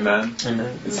 Amen.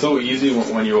 Amen. It's so easy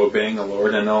when you're obeying the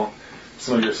Lord. I know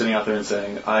some of you are sitting out there and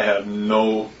saying, I have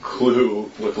no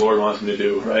clue what the Lord wants me to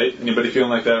do, right? Anybody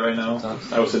feeling like that right now?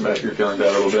 I was sitting back here feeling that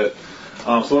a little bit.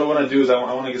 So what I want to do is I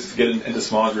want to get into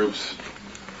small groups.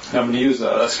 And I'm going to use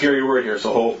a scary word here,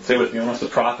 so stay with me. I want us to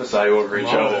prophesy over each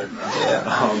other.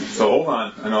 Yeah. So hold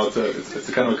on. I know it's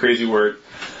a kind of a crazy word.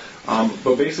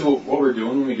 But basically what we're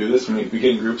doing when we do this, when we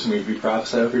get in groups and we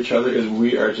prophesy over each other, is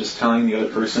we are just telling the other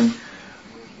person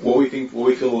what we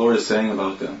feel the Lord is saying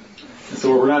about them. And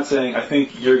so we're not saying, I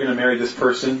think you're going to marry this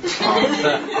person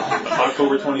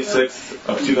October 26th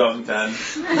of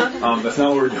 2010. That's not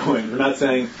what we're doing. We're not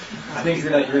saying, I think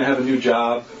you're going to have a new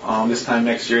job this time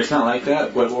next year. It's not like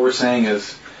that. What we're saying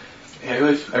is, hey,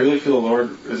 I really feel the Lord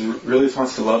really just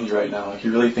wants to love you right now. He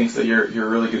really thinks that you're a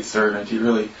really good servant. You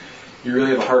really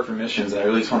have a heart for missions, and I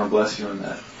really just want to bless you in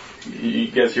that. You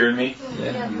guys hearing me?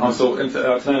 Yeah. So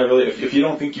tonight, if you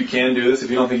don't think you can do this, if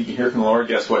you don't think you can hear from the Lord,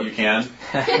 guess what? You can.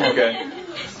 Okay.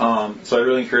 So I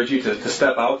really encourage you to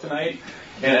step out tonight.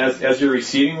 And as you're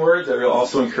receiving words, I will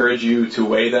also encourage you to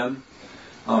weigh them.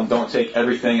 Don't take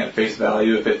everything at face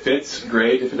value. If it fits,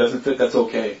 great. If it doesn't fit, that's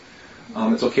okay.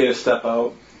 It's okay to step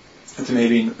out and to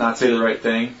maybe not say the right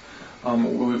thing.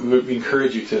 We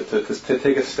encourage you to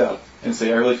take a step and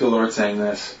say, I really feel the Lord saying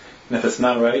this. And if it's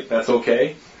not right, that's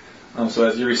okay. So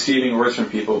as you're receiving words from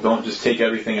people, don't just take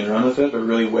everything and run with it, but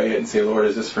really weigh it and say, Lord,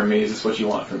 is this for me? Is this what you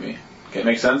want from me? Okay,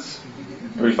 make sense?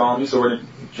 Everybody follow me? So we're going to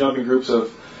jump in groups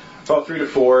of about 3 to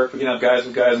 4. If we can have guys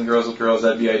with guys and girls with girls,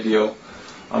 that'd be ideal.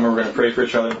 We're going to pray for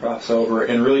each other and prophesy over,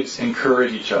 and really just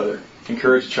encourage each other.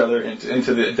 Encourage each other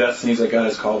into the destinies that God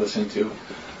has called us into.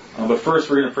 But first,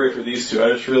 we're going to pray for these two. I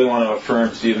just really want to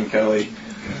affirm Steve and Kelly.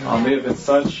 They have been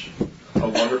such a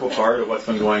wonderful part of what's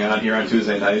been going on here on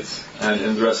Tuesday nights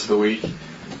and the rest of the week.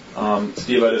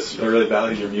 Steve, I really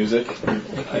value your music.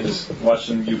 I just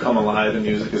watching you come alive in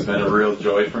music has been a real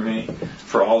joy for me,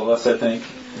 for all of us, I think.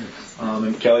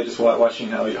 And Kelly, just watching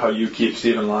how you keep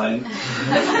Steve in line,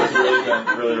 that's really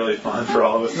been really fun for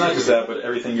all of us. Not just that, but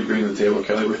everything you bring to the table,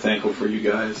 Kelly. We're thankful for you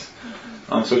guys.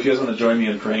 So if you guys want to join me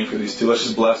in praying for these two, let's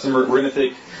just bless them. We're going to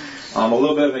take a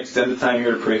little bit of an extended time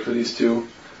here to pray for these two.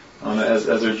 As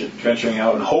they're venturing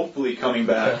out and hopefully coming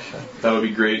back. That would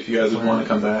be great if you guys would want to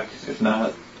come back. If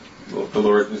not, the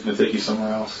Lord is going to take you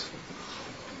somewhere else.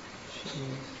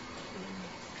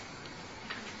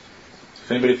 If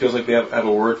anybody feels like they have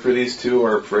a word for these two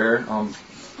or a prayer,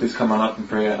 please come on up and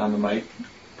pray on the mic.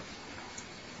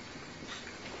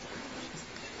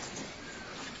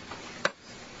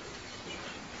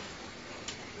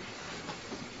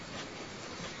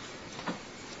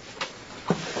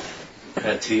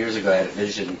 2 years ago I had a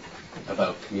vision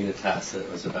about Communitas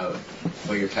that was about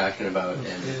what you're talking about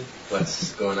and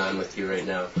what's going on with you right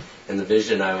now. In the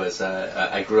vision,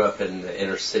 I grew up in the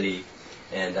inner city,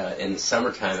 and in the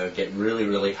summertime it would get really,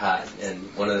 really hot.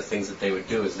 And one of the things that they would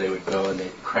do is they would go and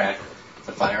they'd crack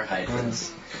the fire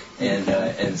hydrants.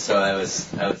 And so I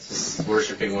was just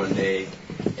worshiping one day,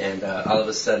 and all of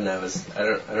a sudden I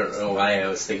don't know why I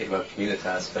was thinking about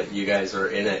Communitas, but you guys were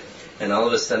in it, and all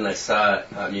of a sudden I saw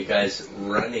you guys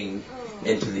running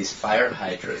into these fire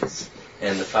hydrants,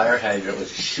 and the fire hydrant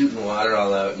was shooting water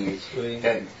all out, and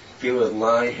people with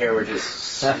long hair were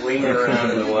just swinging around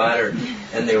in the water,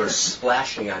 and they were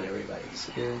splashing on everybody.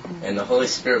 And the Holy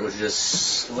Spirit was just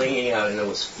slinging out, and it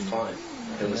was fun.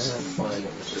 It was fun.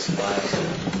 It was just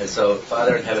wild. And so,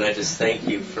 Father in heaven, I just thank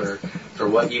you for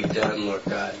what you've done, Lord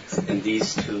God, in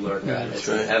these two, Lord God, as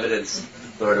an evidence,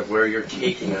 Lord, of where you're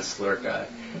taking us, Lord God,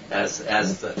 as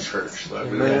the church, Lord.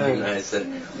 We recognize that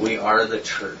we are the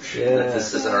church, and that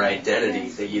this is our identity,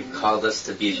 that you've called us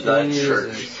to be the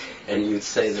church. And you'd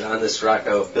say that on this rock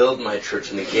I will build my church,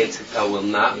 and the gates of hell will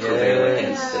not prevail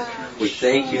against it. We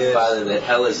thank you, Father, that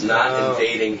hell is not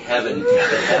invading heaven,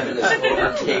 that heaven is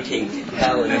overtaking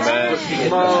hell and it's pushing it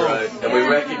down. And we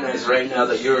recognize right now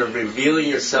that you are revealing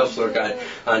yourself, Lord God,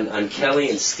 on Kelly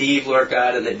and Steve, Lord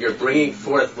God, and that you're bringing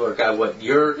forth, Lord God, what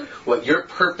your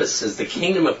purpose is. The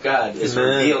kingdom of God is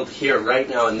revealed here right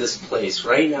now in this place,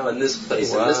 in this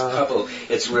couple.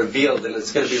 It's revealed, and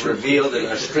it's going to be revealed in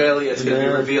Australia. It's going to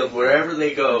be revealed wherever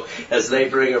they go as they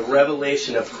bring a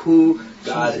revelation of who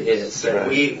God is. That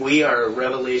we are a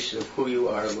revelation of who you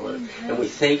are, Lord. And we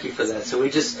thank you for that. So we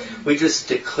just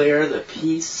declare the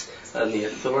peace and the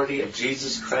authority of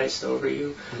Jesus Christ over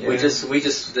you. We just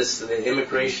the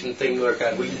immigration thing, Lord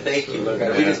God, we thank you, Lord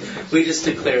God. We just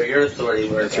declare your authority,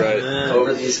 Lord God,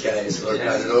 over these guys, Lord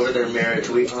God, and over their marriage.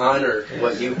 We honor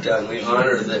what you've done. We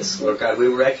honor this, Lord God. We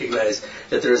recognize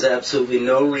that there's absolutely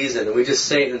no reason, and we just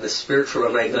say it in the spiritual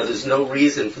realm right now, there's no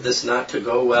reason for this not to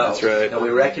go well. That's right. And we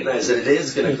recognize that it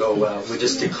is going to go well. We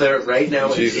just declare it right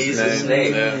now in Jesus'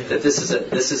 name that this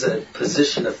is a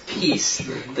position of peace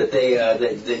that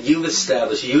that you've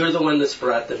established. You're the one that's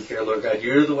brought them here, Lord God.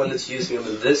 You're the one that's using them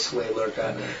in this way, Lord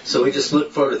God. So we just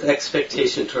look forward with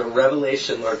expectation to a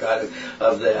revelation, Lord God,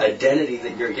 of the identity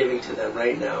that you're giving to them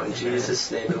right now in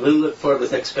Jesus' name. And we look forward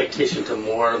with expectation to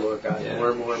more, Lord God, more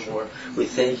and more and more. We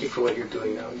thank you for what you're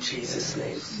doing now in Jesus'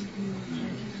 name.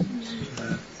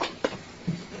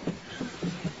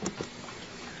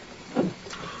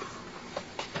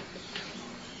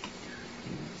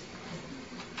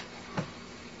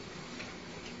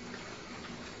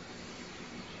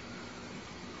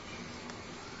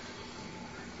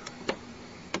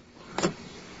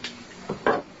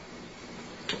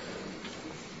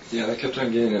 Yeah, I kept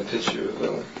on getting a picture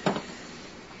of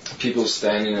people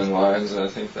standing in lines, and I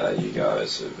think that you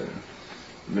guys have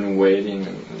been waiting,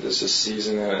 and this is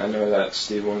season. And I know that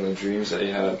Steve, one of the dreams that he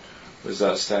had was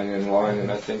that standing in line, and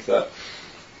I think that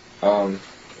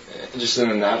just in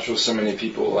the natural, so many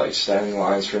people like standing in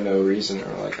lines for no reason,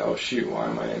 or like, oh shoot, why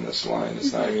am I in this line?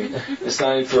 It's not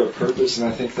even for a purpose. And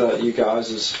I think that you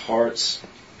guys' hearts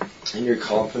and your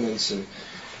confidence in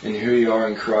who you are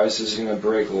in Christ is going to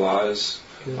break lies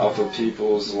off of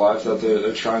people's life, that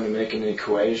they're trying to make an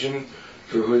equation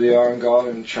for who they are in God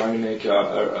and trying to make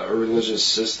a religious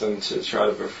system to try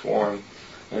to perform,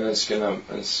 and it's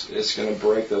gonna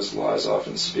break those lies off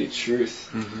and speak truth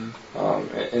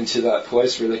into that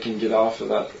place where they can get off of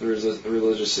that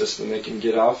religious system. They can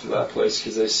get off of that place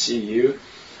because they see you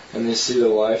and they see the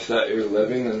life that you're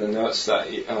living and the notes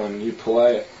that you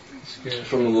play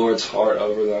from the Lord's heart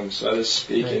over them. So I just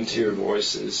speak into your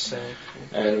voices.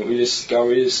 And we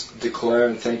just declare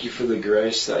and thank you for the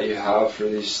grace that you have for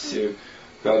these two.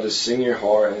 God, to sing your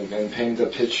heart and paint the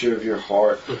picture of your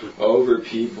heart over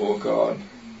people, God.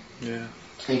 Yeah.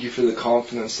 Thank you for the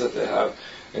confidence that they have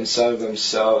inside of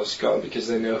themselves, God, because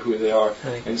they know who they are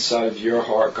inside of your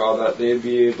heart, God, that they'd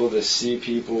be able to see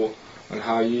people and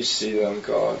how you see them,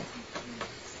 God.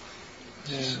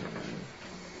 Yeah.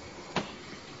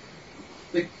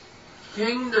 The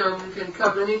kingdom can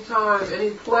come anytime,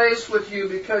 any place with you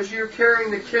because you're carrying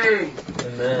the king.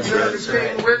 Amen. You have the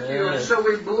king with you. And so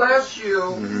we bless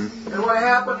you. And what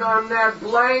happened on that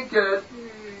blanket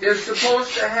is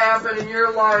supposed to happen in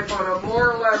your life on a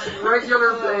more or less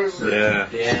regular basis. Yeah.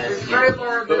 We pray,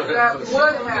 Lord, that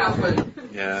would happen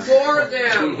for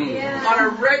them on a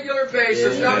regular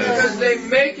basis, not because they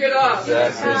make it up,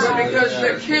 but because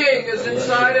the King is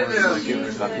inside of them.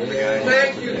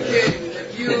 Thank you, King,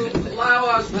 that you allow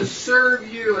us to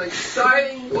serve you in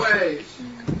exciting ways.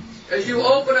 as you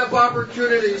open up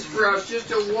opportunities for us just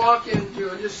to walk into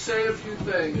and just say a few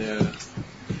things. Yeah.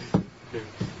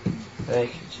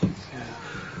 Thank you, Jesus.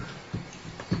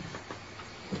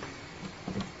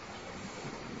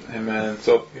 Amen.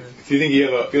 So, if you think you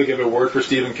have a word for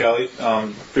Stephen Kelly,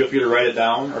 feel free to write it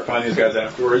down or find these guys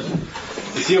afterwards.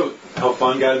 You see how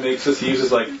fun God makes us? He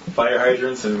uses like fire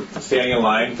hydrants and standing in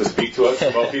line to speak to us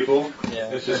about people.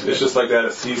 Yeah. It's just like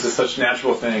that. He uses such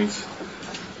natural things.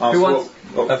 Who wants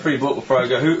a free book before I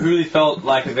go? Who really felt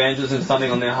like evangelism is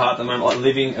something on their heart at the moment, like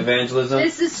living evangelism?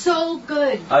 This is so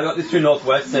good. I got this through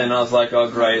Northwestern and I was like, oh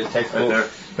great, a textbook. Right there.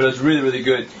 But it's really, really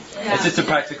good. Yeah. It's just a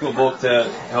practical book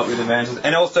to help with evangelism.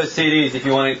 And also CDs, if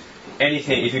you want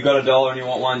anything. If you've got $1 and you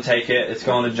want one, take it. It's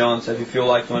going to John. So if you feel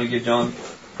like you want to give John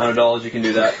 $100, you can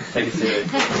do that. Take a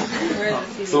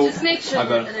CD. So just make sure. I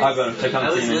got him. I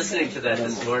was listening to that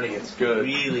this morning. It's good.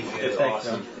 Really good. It's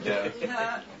awesome. Yeah.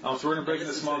 So we're going to break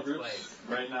into small groups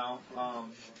right now.